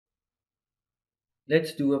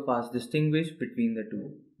let's do a fast distinguish between the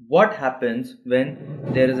two. What happens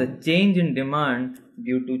when there is a change in demand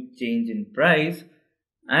due to change in price,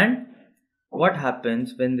 and what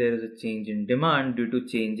happens when there is a change in demand due to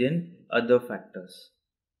change in other factors?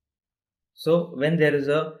 So when there is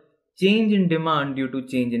a change in demand due to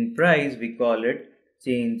change in price, we call it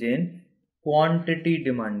change in quantity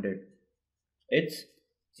demanded. It's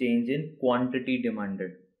change in quantity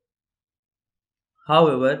demanded.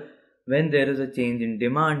 However, when there is a change in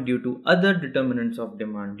demand due to other determinants of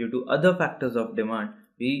demand, due to other factors of demand,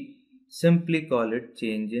 we simply call it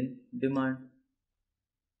change in demand.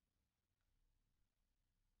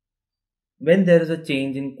 When there is a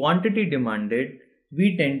change in quantity demanded,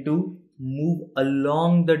 we tend to move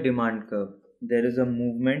along the demand curve. There is a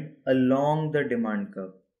movement along the demand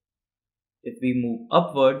curve. If we move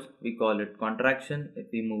upwards, we call it contraction. If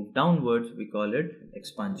we move downwards, we call it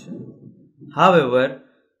expansion. However,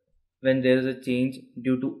 when there is a change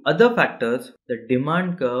due to other factors, the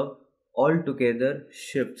demand curve altogether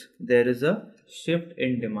shifts. There is a shift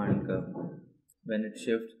in demand curve. When it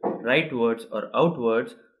shifts rightwards or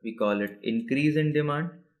outwards, we call it increase in demand.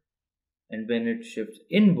 And when it shifts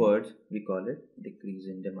inwards, we call it decrease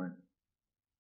in demand.